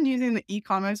 You mentioned using the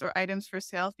e-commerce or items for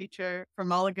sale feature for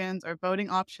mulligans or voting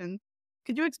options.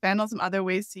 Could you expand on some other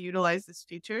ways to utilize this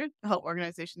feature to help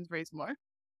organizations raise more?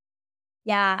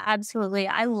 Yeah, absolutely.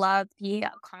 I love the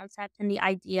concept and the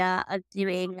idea of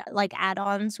doing like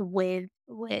add-ons with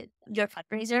your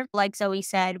fundraiser. Like Zoe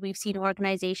said, we've seen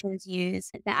organizations use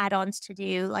the add-ons to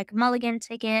do like a mulligan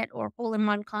ticket or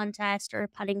hole-in-one contest or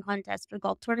putting contest or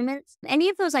golf tournaments. Any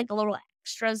of those like little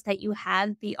extras that you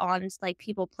have beyond like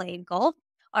people playing golf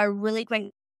are really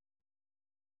great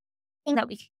thing that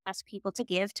we can ask people to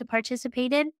give to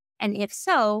participate in. And if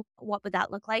so, what would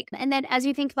that look like? And then as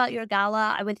you think about your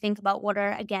gala, I would think about what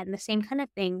are, again, the same kind of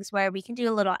things where we can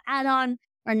do a little add on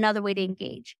or another way to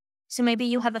engage. So maybe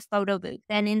you have a photo booth,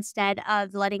 and instead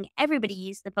of letting everybody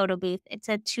use the photo booth, it's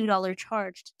a $2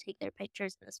 charge to take their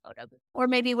pictures in this photo booth. Or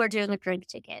maybe we're doing a drink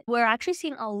ticket. We're actually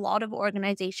seeing a lot of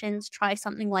organizations try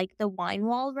something like the wine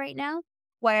wall right now,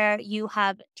 where you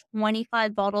have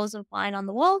 25 bottles of wine on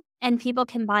the wall and people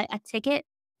can buy a ticket,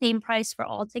 same price for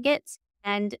all tickets,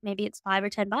 and maybe it's 5 or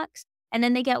 10 bucks. And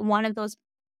then they get one of those.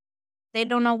 They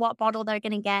don't know what bottle they're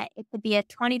going to get. It could be a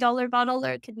 $20 bottle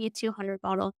or it could be a $200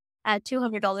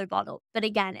 bottle. But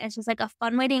again, it's just like a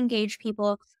fun way to engage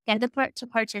people, get them to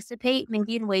participate,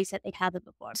 maybe in ways that they haven't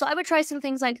before. So I would try some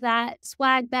things like that.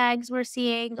 Swag bags we're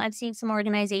seeing. I've seen some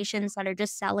organizations that are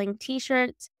just selling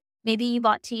t-shirts. Maybe you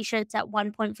bought t-shirts at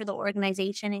one point for the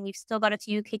organization and you've still got a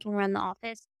few kicking around the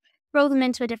office. Throw them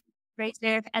into a different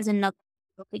razor as another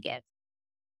to give.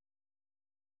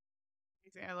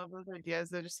 Amazing. I love those ideas.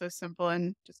 They're just so simple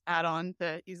and just add on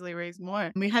to easily raise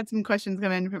more. We had some questions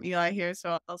come in from Eli here,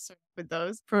 so I'll start with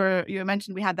those. For you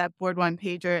mentioned we had that board one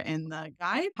pager in the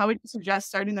guide. How would you suggest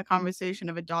starting the conversation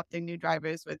of adopting new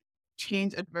drivers with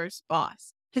change adverse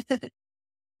boss?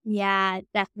 Yeah,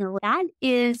 definitely. That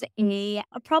is a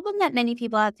problem that many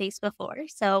people have faced before.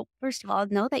 So, first of all,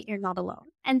 know that you're not alone.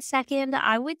 And second,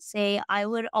 I would say I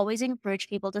would always encourage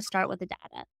people to start with the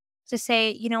data. To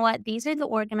say, you know what, these are the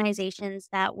organizations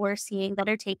that we're seeing that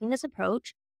are taking this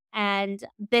approach. And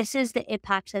this is the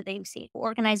impact that they've seen.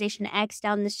 Organization X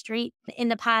down the street, in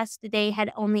the past, they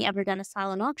had only ever done a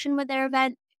silent auction with their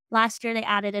event. Last year, they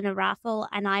added in a raffle,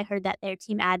 and I heard that their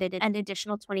team added an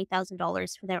additional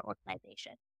 $20,000 for their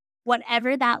organization.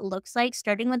 Whatever that looks like,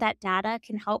 starting with that data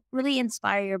can help really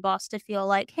inspire your boss to feel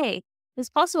like, hey, it's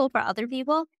possible for other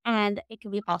people and it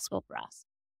can be possible for us.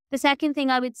 The second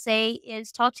thing I would say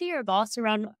is talk to your boss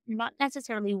around not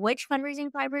necessarily which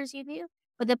fundraising drivers you do,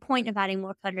 but the point of adding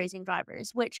more fundraising drivers,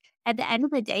 which at the end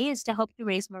of the day is to help you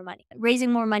raise more money.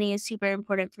 Raising more money is super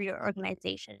important for your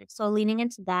organization. So leaning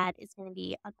into that is going to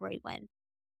be a great win.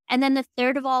 And then the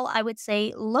third of all, I would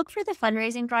say look for the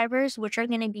fundraising drivers, which are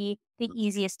going to be the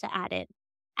easiest to add in.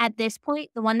 At this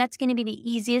point, the one that's going to be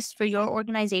the easiest for your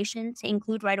organization to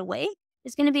include right away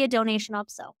is going to be a donation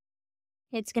upsell.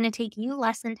 It's going to take you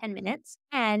less than 10 minutes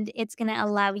and it's going to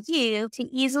allow you to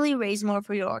easily raise more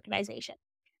for your organization.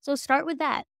 So start with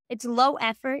that. It's low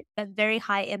effort, but very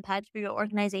high impact for your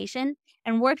organization,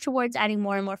 and work towards adding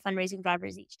more and more fundraising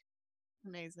drivers each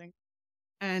time. Amazing.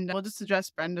 And we'll just address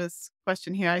Brenda's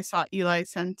question here. I saw Eli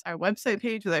sent our website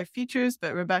page with our features,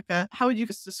 but Rebecca, how would you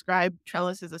just describe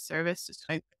Trellis as a service, just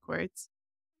in quick words?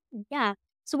 Yeah.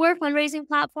 So we're a fundraising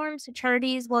platform. So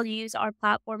charities will use our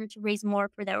platform to raise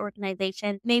more for their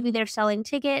organization. Maybe they're selling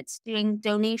tickets, doing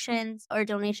donations or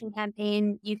donation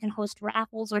campaign. You can host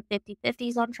raffles or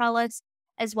 50/50s on Trellis,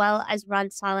 as well as run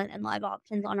silent and live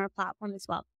auctions on our platform as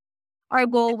well. Our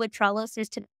goal with Trellis is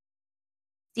to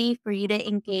for you to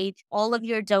engage all of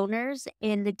your donors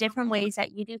in the different ways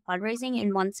that you do fundraising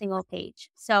in one single page.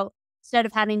 So instead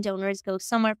of having donors go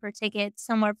somewhere for tickets,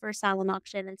 somewhere for a silent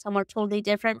auction, and somewhere totally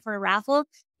different for a raffle,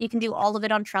 you can do all of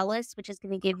it on Trellis, which is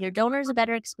going to give your donors a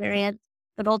better experience,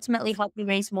 but ultimately help you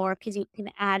raise more because you can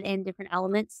add in different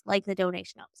elements like the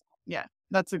donation option. Yeah,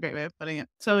 that's a great way of putting it.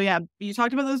 So yeah, you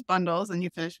talked about those bundles and you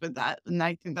finished with that. And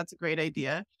I think that's a great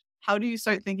idea. How do you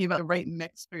start thinking about the right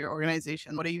mix for your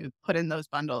organization? What do you put in those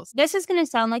bundles? This is going to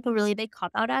sound like a really big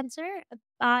cop out answer,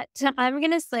 but I'm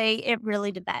going to say it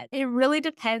really depends. It really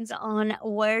depends on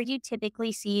where you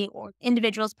typically see or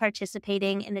individuals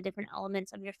participating in the different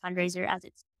elements of your fundraiser as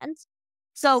it stands.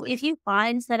 So if you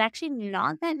find that actually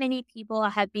not that many people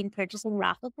have been purchasing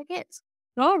raffle tickets,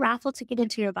 throw a raffle ticket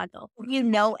into your bundle. You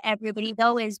know, everybody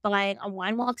though is buying a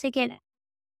wine wall ticket.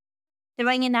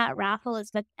 Throwing in that raffle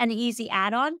is an easy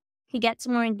add-on to get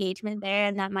some more engagement there,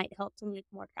 and that might help to make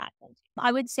more traction.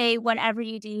 I would say whatever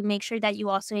you do, make sure that you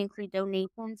also include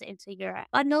donations into your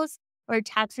bundles or a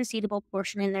tax receivable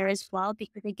portion in there as well,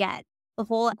 because again, the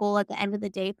whole goal at the end of the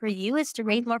day for you is to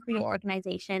raise more for your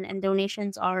organization, and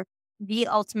donations are the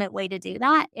ultimate way to do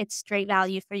that. It's straight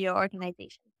value for your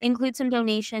organization. Include some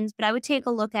donations, but I would take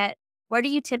a look at where do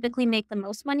you typically make the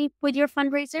most money with your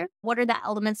fundraiser? What are the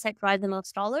elements that drive the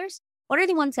most dollars? What are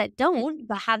the ones that don't,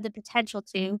 but have the potential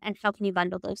to, and how can you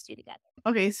bundle those two together?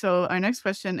 Okay, so our next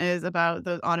question is about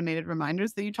those automated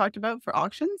reminders that you talked about for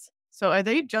auctions. So are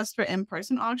they just for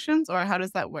in-person auctions or how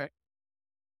does that work?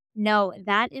 No,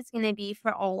 that is going to be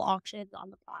for all auctions on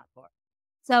the platform.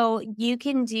 So you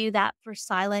can do that for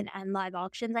silent and live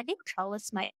auctions. I think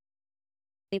Trellis might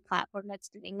be a platform that's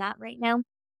doing that right now.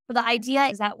 But the idea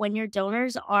is that when your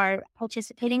donors are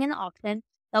participating in the auction,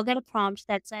 they'll get a prompt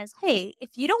that says, hey,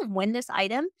 if you don't win this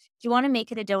item, do you want to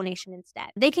make it a donation instead?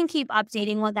 They can keep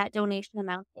updating what that donation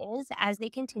amount is as they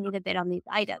continue to bid on these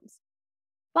items.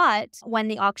 But when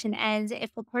the auction ends,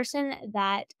 if the person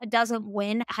that doesn't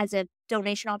win has a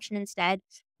donation option instead,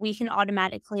 we can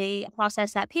automatically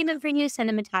process that payment for you, send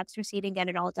them a tax receipt, and get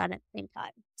it all done at the same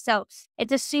time. So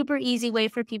it's a super easy way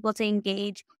for people to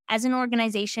engage. As an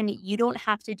organization, you don't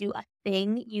have to do a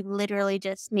thing. You literally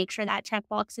just make sure that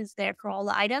checkbox is there for all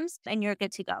the items and you're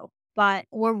good to go. But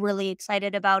we're really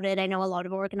excited about it. I know a lot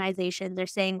of organizations are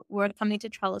saying we're coming to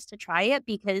Trellis to try it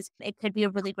because it could be a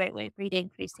really great way for you to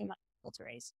increase the amount to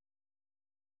raise.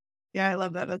 Yeah, I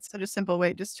love that. That's such a simple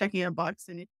way. Just checking a box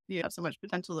and you have so much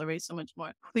potential to raise so much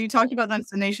more. So you talked about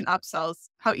destination upsells.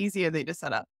 How easy are they to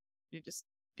set up? You just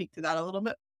speak to that a little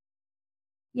bit.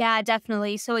 Yeah,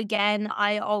 definitely. So again,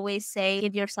 I always say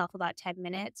give yourself about 10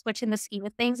 minutes, which in the scheme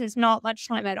of things is not much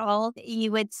time at all. I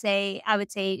would say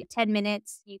 10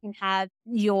 minutes, you can have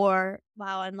wow,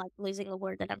 I'm like losing the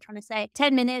word that I'm trying to say.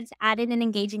 10 minutes, add in an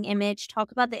engaging image,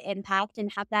 talk about the impact and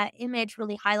have that image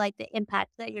really highlight the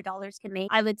impact that your dollars can make.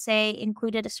 I would say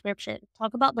include a description,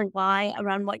 talk about the why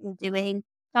around what you're doing.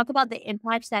 Talk about the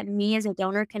impact that me as a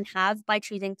donor can have by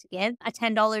choosing to give. A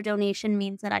 $10 donation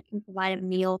means that I can provide a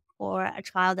meal for a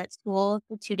child at school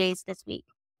for 2 days this week.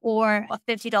 Or a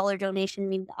 $50 donation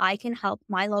means I can help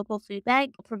my local food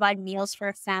bank provide meals for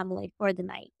a family for the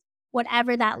night.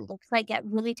 Whatever that looks like, get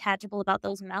really tangible about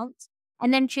those amounts.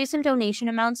 And then choose some donation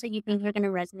amounts that you think are going to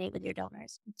resonate with your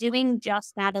donors. Doing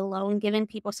just that alone, giving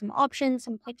people some options,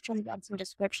 some pictures, and some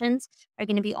descriptions are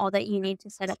going to be all that you need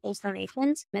to set up those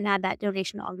donations and add that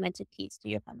donation augmented piece to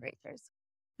your fundraisers.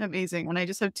 Amazing. And I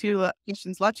just have two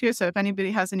questions left here. So if anybody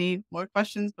has any more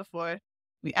questions before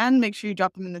we end, make sure you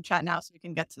drop them in the chat now so we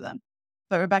can get to them.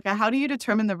 But Rebecca, how do you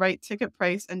determine the right ticket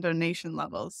price and donation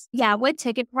levels? Yeah, with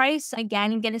ticket price,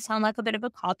 again, I'm going to sound like a bit of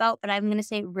a cop out, but I'm going to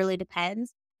say it really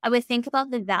depends. I would think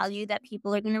about the value that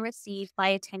people are going to receive by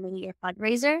attending your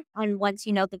fundraiser. And once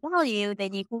you know the value,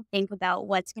 then you can think about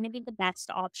what's going to be the best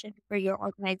option for your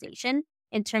organization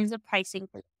in terms of pricing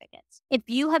for the tickets. If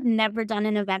you have never done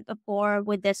an event before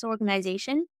with this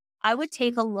organization, I would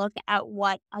take a look at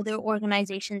what other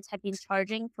organizations have been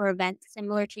charging for events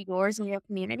similar to yours in your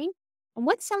community. And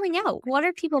what's selling out? What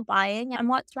are people buying and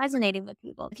what's resonating with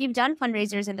people? If you've done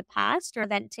fundraisers in the past or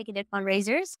event ticketed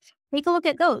fundraisers, take a look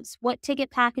at those. What ticket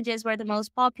packages were the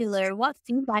most popular? What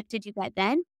feedback did you get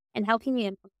then? And how can you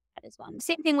implement that as well?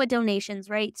 Same thing with donations,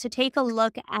 right? So take a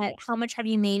look at how much have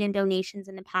you made in donations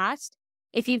in the past.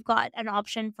 If you've got an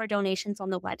option for donations on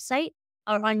the website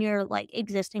or on your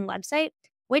existing website,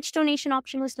 which donation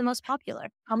option was the most popular?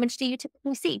 How much do you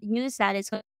typically see? Use that as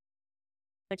what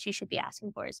you should be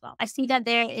asking for as well. I see that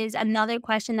there is another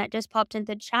question that just popped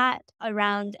into chat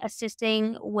around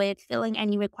assisting with filling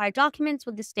any required documents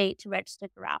with the state to register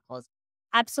for raffles.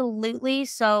 Absolutely.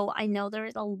 So I know there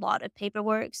is a lot of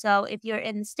paperwork. So if you're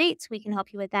in the States, we can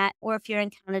help you with that. Or if you're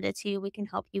in Canada too, we can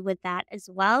help you with that as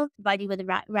well. Provide you with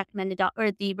the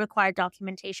or the required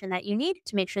documentation that you need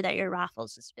to make sure that your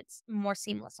raffles just fits more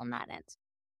seamless on that end.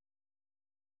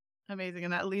 Amazing.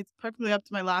 And that leads perfectly up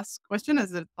to my last question.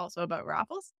 Is it also about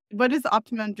raffles? What is the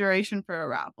optimum duration for a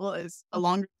raffle? Is a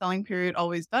longer selling period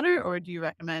always better, or do you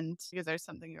recommend, is there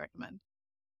something you recommend?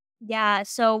 Yeah,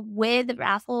 so with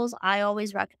raffles, I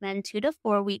always recommend 2 to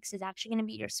 4 weeks is actually going to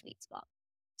be your sweet spot.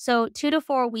 So 2 to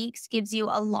 4 weeks gives you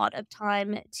a lot of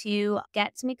time to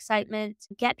get some excitement,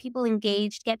 get people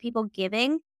engaged, get people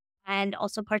giving, and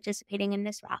also participating in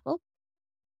this raffle.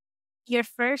 Your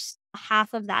first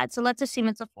half of that, so let's assume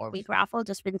it's a 4 week raffle,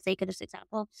 just for the sake of this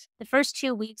example. The first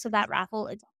 2 weeks of that raffle,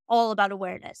 it's all about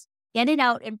awareness. Get it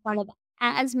out in front of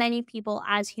as many people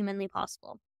as humanly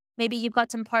possible. Maybe you've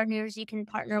got some partners you can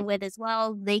partner with as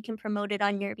well. They can promote it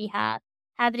on your behalf,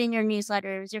 have it in your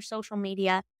newsletters, your social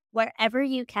media, wherever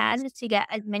you can to get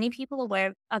as many people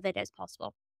aware of it as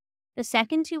possible. The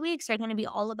second 2 weeks are going to be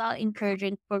all about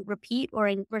encouraging for repeat or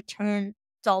in return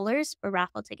dollars for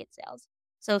raffle ticket sales.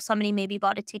 So if somebody maybe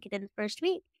bought a ticket in the first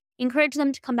week, encourage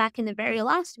them to come back in the very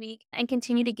last week and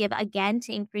continue to give again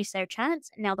to increase their chance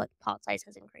now that the pot size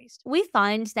has increased. We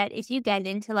find that if you get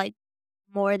into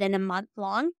more than a month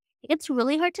long, it's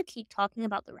really hard to keep talking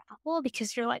about the raffle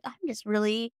because you're like,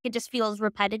 it just feels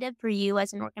repetitive for you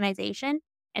as an organization.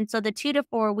 And so the 2 to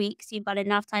 4 weeks, you've got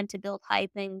enough time to build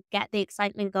hype and get the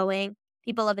excitement going.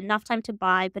 People have enough time to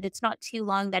buy, but it's not too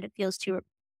long that it feels too.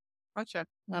 Gotcha.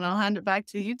 And I'll hand it back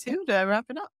to you two to wrap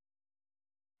it up.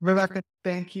 Rebecca,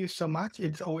 thank you so much.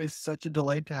 It's always such a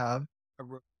delight to have a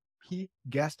repeat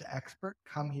guest expert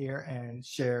come here and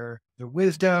share their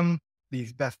wisdom,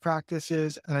 these best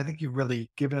practices. And I think you've really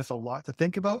given us a lot to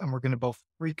think about. And we're going to both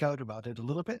freak out about it a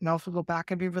little bit and also go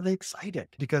back and be really excited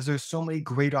because there's so many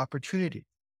great opportunities.